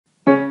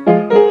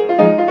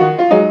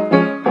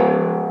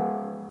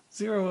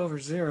0 over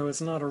 0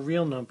 is not a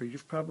real number.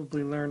 You've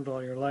probably learned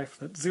all your life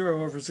that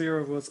 0 over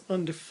 0 was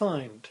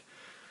undefined.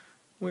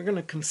 We're going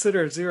to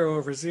consider 0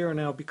 over 0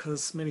 now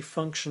because many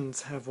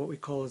functions have what we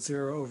call a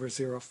 0 over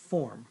 0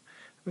 form.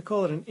 We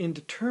call it an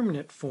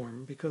indeterminate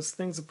form because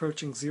things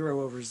approaching 0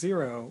 over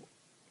 0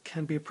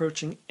 can be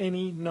approaching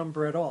any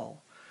number at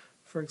all.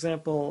 For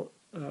example,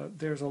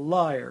 there's a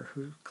liar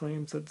who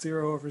claims that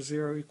 0 over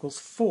 0 equals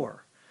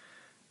 4.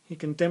 He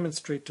can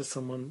demonstrate to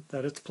someone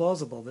that it's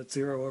plausible that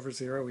 0 over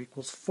 0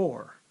 equals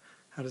 4.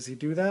 How does he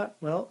do that?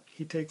 Well,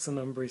 he takes a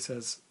number, he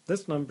says,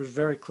 this number is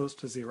very close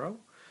to 0,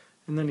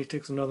 and then he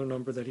takes another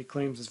number that he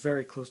claims is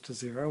very close to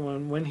 0,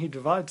 and when he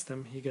divides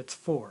them, he gets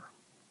 4.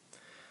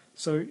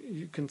 So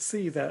you can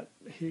see that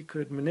he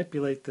could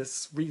manipulate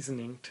this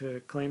reasoning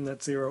to claim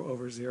that 0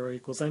 over 0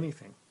 equals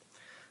anything.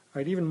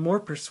 All right, even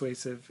more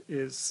persuasive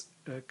is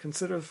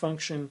consider the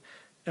function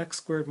x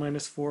squared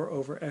minus 4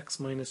 over x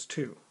minus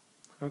 2.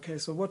 Okay,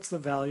 so what's the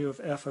value of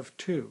f of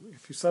 2?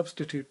 If you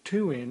substitute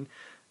 2 in,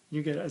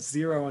 you get a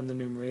 0 in the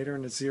numerator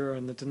and a 0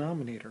 in the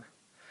denominator.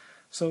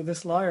 So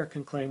this liar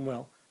can claim,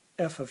 well,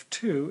 f of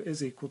 2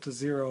 is equal to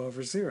 0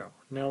 over 0.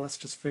 Now let's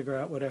just figure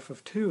out what f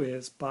of 2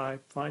 is by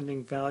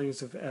finding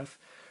values of f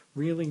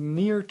really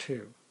near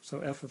 2.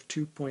 So f of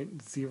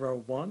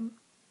 2.01,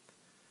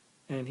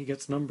 and he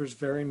gets numbers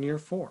very near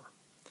 4.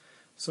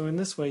 So in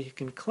this way he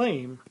can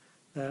claim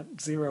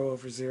that 0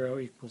 over 0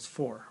 equals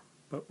 4.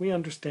 But we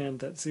understand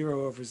that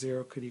 0 over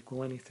 0 could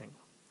equal anything.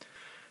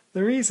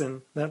 The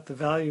reason that the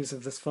values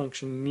of this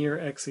function near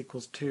x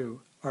equals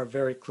 2 are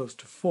very close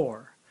to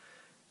 4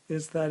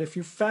 is that if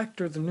you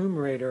factor the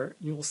numerator,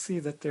 you'll see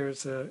that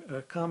there's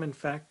a common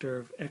factor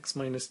of x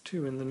minus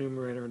 2 in the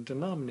numerator and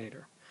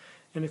denominator.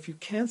 And if you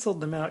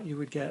canceled them out, you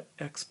would get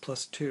x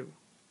plus 2.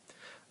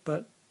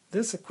 But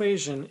this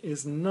equation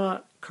is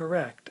not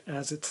correct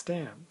as it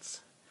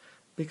stands,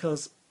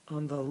 because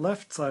on the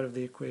left side of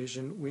the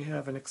equation we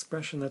have an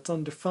expression that's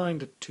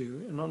undefined at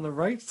 2, and on the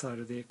right side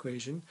of the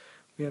equation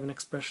we have an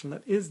expression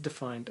that is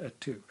defined at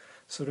 2.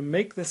 So to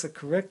make this a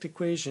correct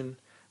equation,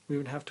 we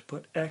would have to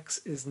put x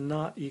is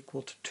not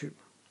equal to 2.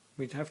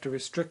 We'd have to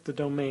restrict the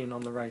domain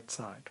on the right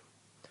side.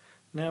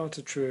 Now it's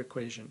a true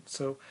equation.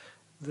 So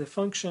the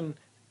function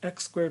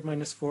x squared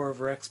minus 4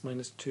 over x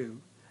minus 2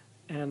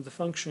 and the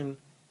function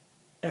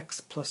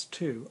x plus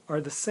 2 are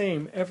the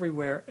same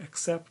everywhere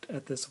except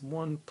at this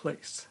one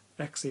place,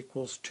 x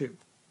equals 2.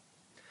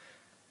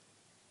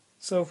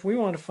 So if we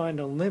want to find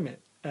a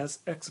limit as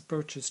x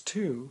approaches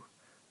 2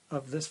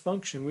 of this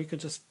function, we could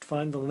just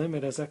find the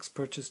limit as x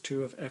approaches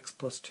 2 of x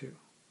plus 2.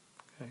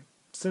 Okay.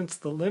 Since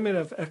the limit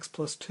of x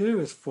plus 2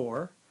 is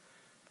 4,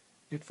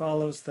 it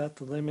follows that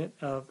the limit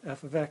of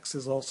f of x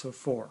is also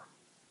 4,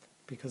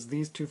 because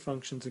these two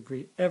functions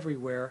agree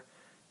everywhere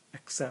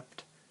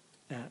except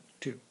at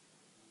 2.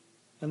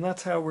 And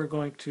that's how we're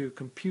going to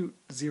compute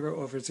 0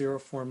 over 0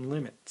 form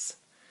limits.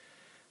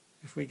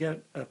 If we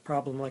get a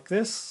problem like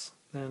this,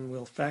 then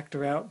we'll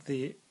factor out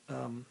the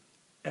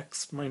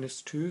x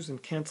minus 2's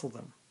and cancel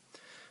them.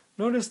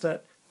 Notice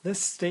that this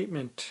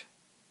statement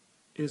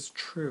is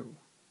true.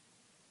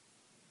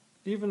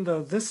 Even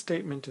though this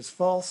statement is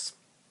false,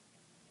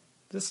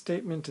 this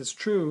statement is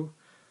true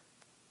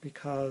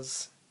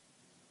because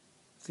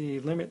the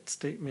limit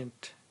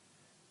statement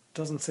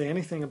doesn't say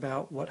anything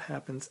about what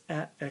happens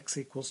at x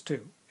equals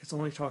 2. It's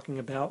only talking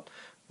about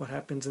what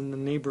happens in the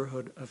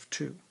neighborhood of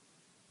 2.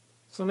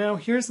 So now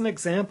here's an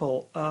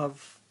example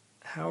of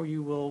how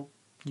you will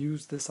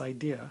use this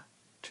idea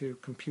to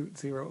compute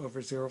 0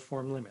 over 0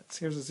 form limits.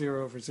 Here's a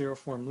 0 over 0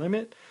 form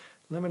limit.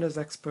 Limit as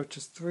x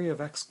approaches 3 of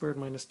x squared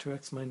minus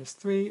 2x minus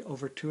 3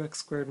 over 2x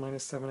squared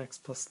minus 7x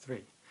plus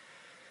 3.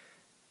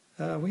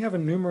 We have a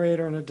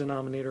numerator and a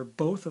denominator,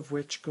 both of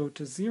which go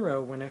to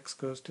 0 when x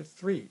goes to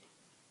 3.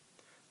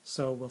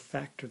 So we'll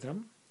factor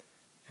them,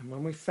 and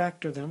when we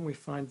factor them we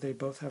find they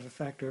both have a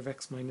factor of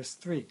x minus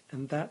 3,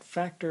 and that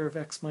factor of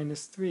x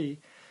minus 3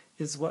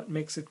 is what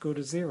makes it go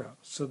to 0.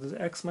 So the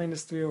x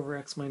minus 3 over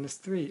x minus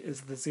 3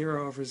 is the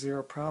 0 over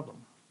 0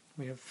 problem.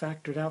 We have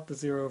factored out the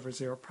 0 over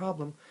 0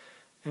 problem,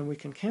 and we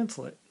can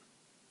cancel it.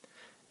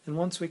 And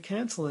once we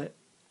cancel it,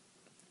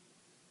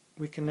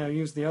 we can now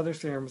use the other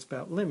theorems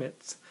about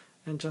limits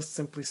and just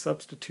simply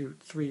substitute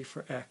 3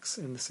 for x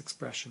in this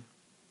expression.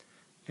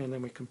 And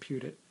then we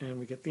compute it, and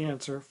we get the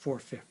answer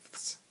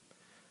 4/5.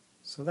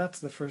 So that's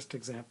the first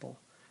example.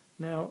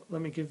 Now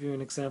let me give you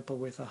an example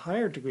with a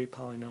higher degree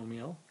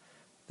polynomial.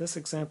 This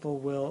example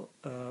will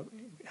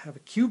have a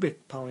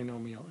cubic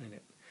polynomial in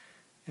it.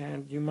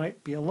 And you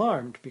might be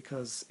alarmed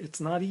because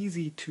it's not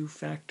easy to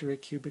factor a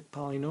cubic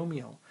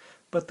polynomial.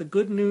 But the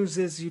good news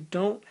is you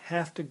don't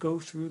have to go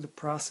through the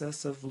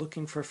process of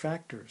looking for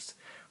factors.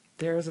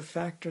 There is a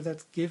factor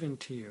that's given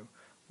to you.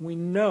 We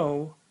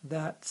know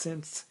that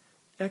since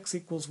x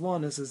equals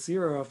 1 is a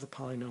 0 of the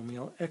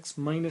polynomial, x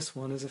minus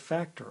 1 is a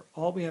factor.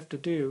 All we have to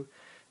do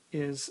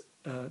is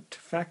to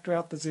factor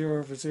out the 0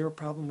 over 0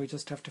 problem, we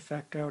just have to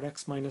factor out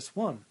x minus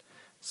 1.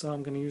 So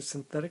I'm going to use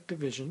synthetic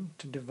division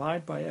to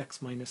divide by x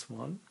minus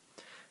 1,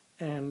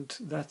 and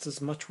that's as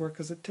much work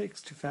as it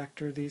takes to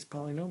factor these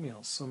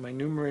polynomials. So my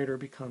numerator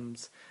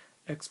becomes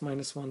x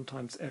minus 1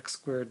 times x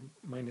squared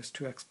minus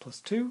 2x plus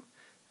 2,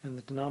 and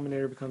the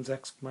denominator becomes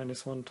x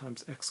minus 1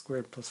 times x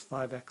squared plus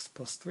 5x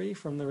plus 3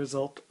 from the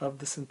result of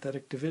the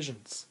synthetic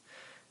divisions.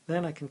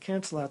 Then I can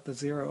cancel out the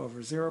 0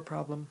 over 0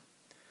 problem,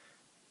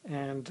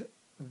 and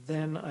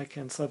then I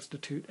can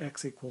substitute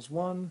x equals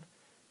 1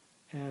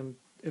 and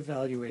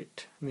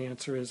evaluate, and the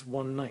answer is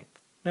 1/9.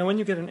 Now when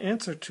you get an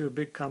answer to a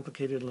big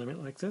complicated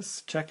limit like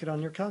this, check it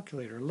on your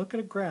calculator. Look at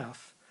a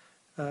graph.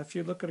 If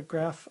you look at a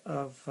graph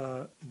of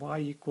y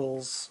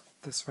equals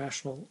this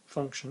rational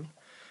function,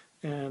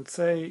 and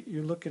say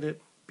you look at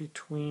it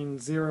between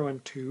 0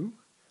 and 2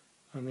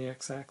 on the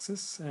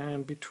x-axis,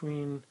 and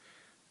between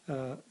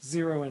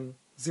 0 and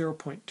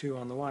 0.2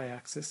 on the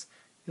y-axis,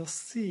 you'll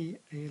see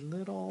a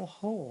little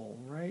hole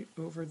right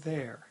over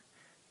there.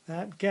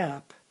 That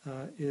gap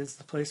is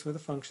the place where the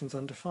function's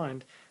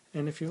undefined,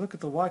 and if you look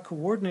at the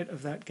y-coordinate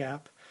of that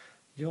gap,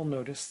 you'll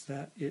notice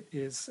that it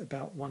is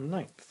about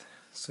 1/9.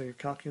 So your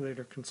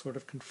calculator can sort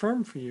of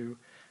confirm for you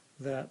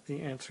that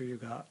the answer you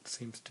got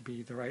seems to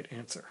be the right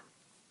answer.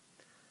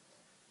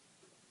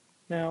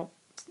 Now,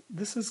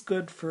 this is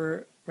good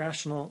for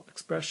rational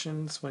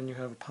expressions when you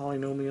have a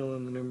polynomial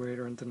in the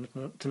numerator and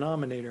the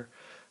denominator,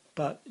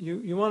 but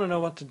you want to know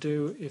what to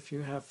do if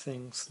you have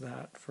things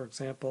that, for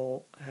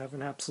example, have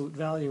an absolute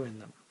value in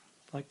them.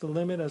 Like the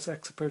limit as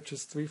x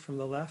approaches 3 from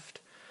the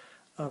left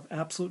of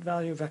absolute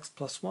value of x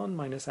plus 1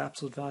 minus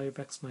absolute value of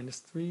x minus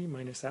 3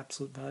 minus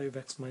absolute value of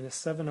x minus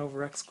 7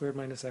 over x squared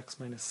minus x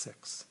minus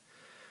 6.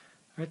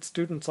 Right?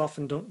 Students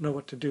often don't know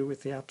what to do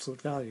with the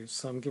absolute values,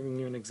 so I'm giving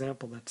you an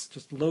example that's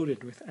just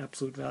loaded with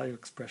absolute value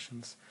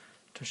expressions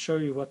to show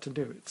you what to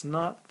do. It's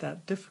not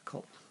that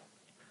difficult.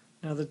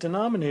 Now the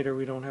denominator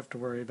we don't have to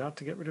worry about.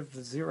 To get rid of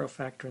the 0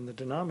 factor in the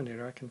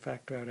denominator, I can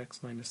factor out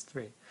x minus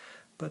 3.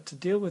 But to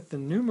deal with the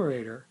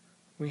numerator,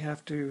 we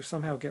have to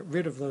somehow get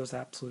rid of those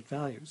absolute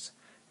values.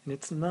 And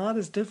it's not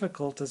as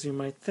difficult as you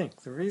might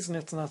think. The reason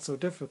it's not so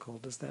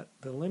difficult is that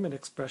the limit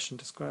expression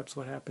describes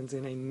what happens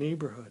in a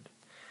neighborhood.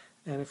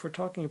 And if we're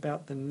talking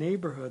about the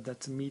neighborhood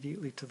that's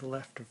immediately to the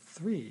left of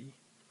 3,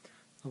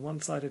 the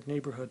one-sided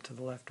neighborhood to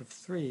the left of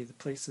 3, the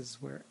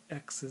places where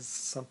x is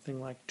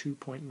something like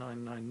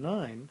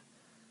 2.999,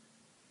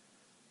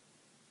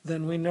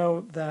 then we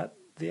know that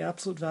the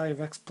absolute value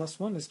of x plus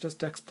 1 is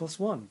just x plus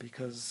 1,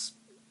 because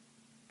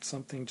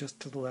something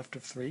just to the left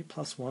of 3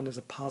 plus 1 is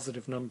a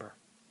positive number.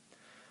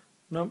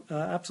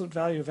 Absolute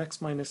value of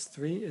x minus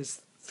 3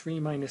 is 3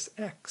 minus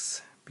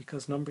x,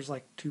 because numbers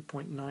like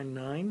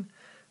 2.99,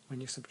 when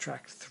you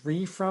subtract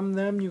 3 from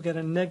them, you get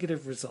a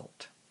negative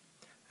result.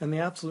 And the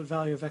absolute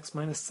value of x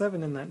minus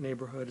 7 in that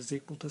neighborhood is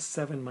equal to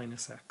 7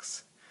 minus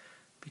x,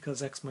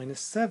 because x minus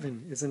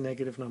 7 is a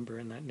negative number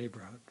in that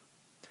neighborhood.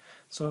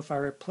 So if I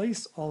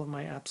replace all of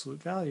my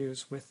absolute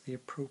values with the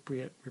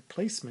appropriate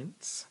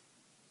replacements,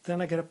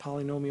 then I get a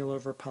polynomial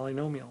over a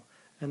polynomial,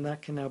 and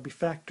that can now be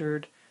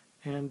factored,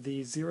 and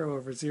the 0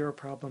 over 0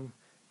 problem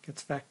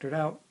gets factored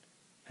out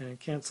and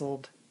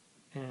canceled,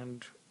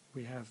 and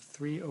we have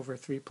 3 over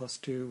 3 plus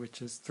 2,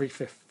 which is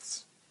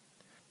 3/5.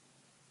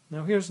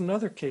 Now here's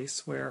another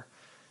case where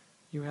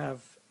you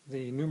have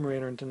the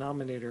numerator and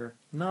denominator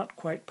not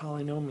quite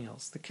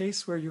polynomials. The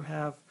case where you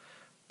have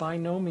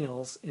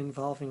binomials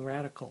involving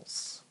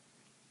radicals.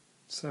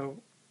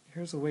 So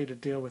here's a way to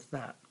deal with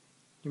that.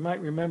 You might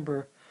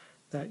remember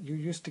that you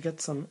used to get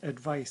some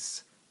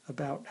advice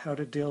about how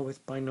to deal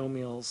with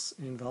binomials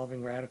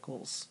involving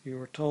radicals. You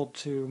were told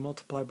to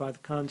multiply by the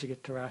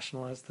conjugate to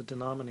rationalize the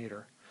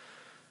denominator.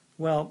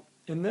 Well,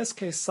 in this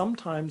case,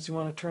 sometimes you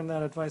want to turn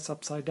that advice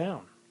upside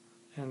down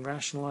and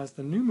rationalize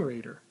the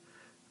numerator.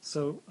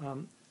 So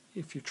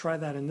if you try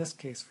that in this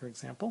case, for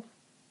example,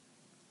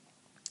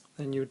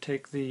 then you would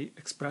take the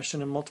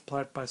expression and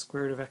multiply it by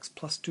square root of x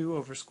plus 2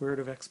 over square root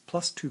of x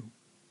plus 2.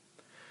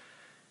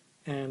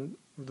 And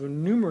the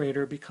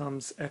numerator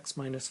becomes x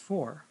minus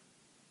 4.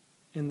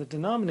 In the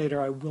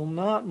denominator, I will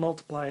not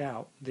multiply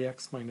out the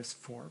x minus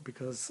 4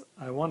 because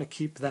I want to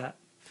keep that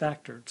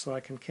factored so I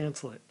can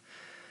cancel it.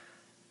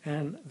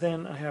 And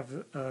then I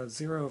have a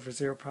 0 over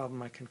 0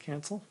 problem I can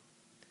cancel.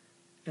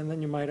 And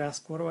then you might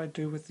ask, what do I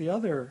do with the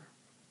other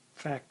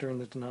factor in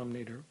the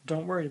denominator?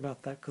 Don't worry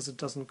about that because it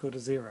doesn't go to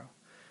 0.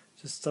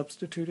 Just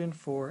substitute in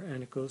 4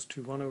 and it goes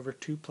to 1 over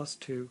 2 plus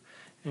 2.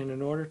 And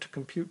in order to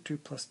compute 2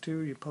 plus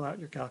 2, you pull out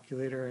your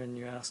calculator and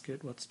you ask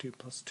it what's 2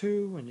 plus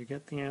 2, and you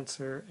get the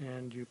answer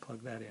and you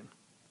plug that in.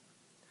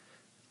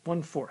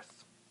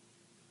 1/4.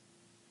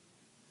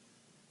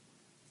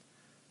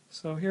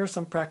 So here are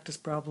some practice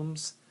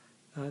problems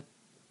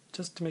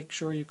just to make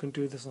sure you can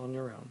do this on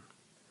your own.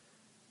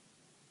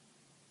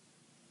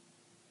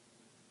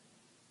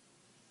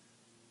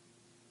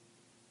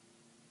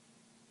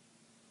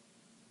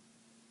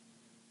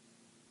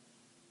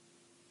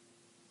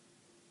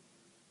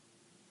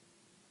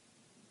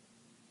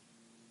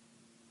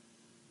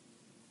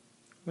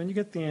 When you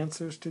get the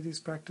answers to these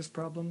practice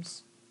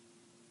problems,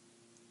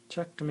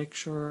 check to make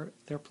sure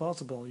they're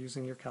plausible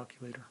using your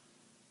calculator.